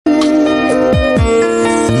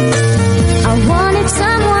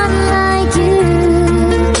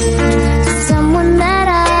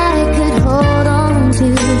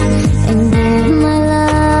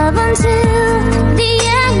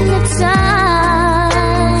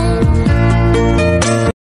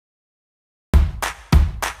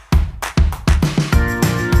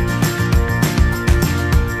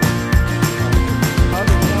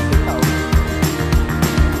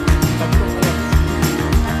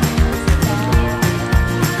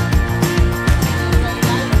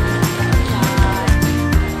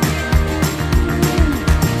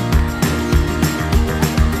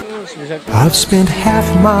I've spent half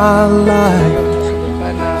my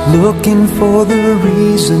life looking for the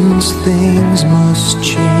reasons things must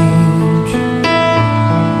change,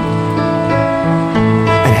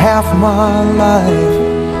 and half my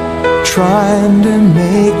life trying to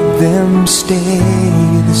make them stay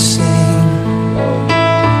the same.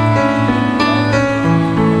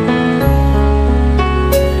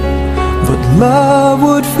 But love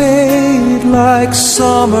would fade like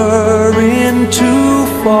summer into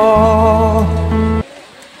fall.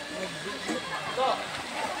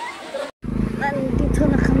 Nandito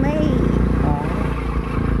na kami.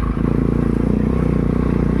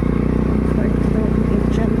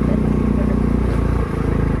 Enchanted.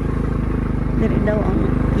 Dari daw ang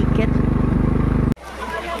ticket.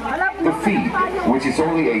 The feed, which is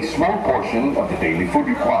only a small portion of the daily food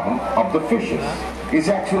requirement of the fishes, is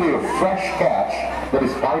actually a fresh catch that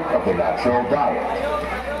is part of their natural diet.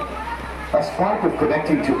 As part of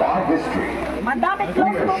connecting to our history,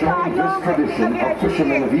 we are showing this tradition of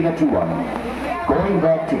fishermen of hinatuan going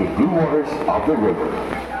back to the blue waters of the river.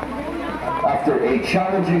 After a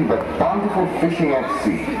challenging but bountiful fishing at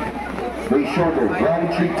sea, they show their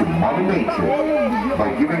gratitude to Mother Nature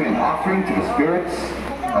by giving an offering to the spirits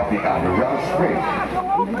of the underground spring.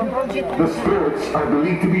 The spirits are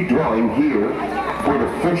believed to be dwelling here where the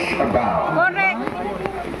fish abound.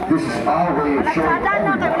 This is our way of showing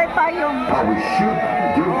everyone how we should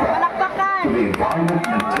give back to the environment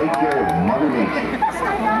and take care of Mother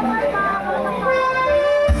Nature.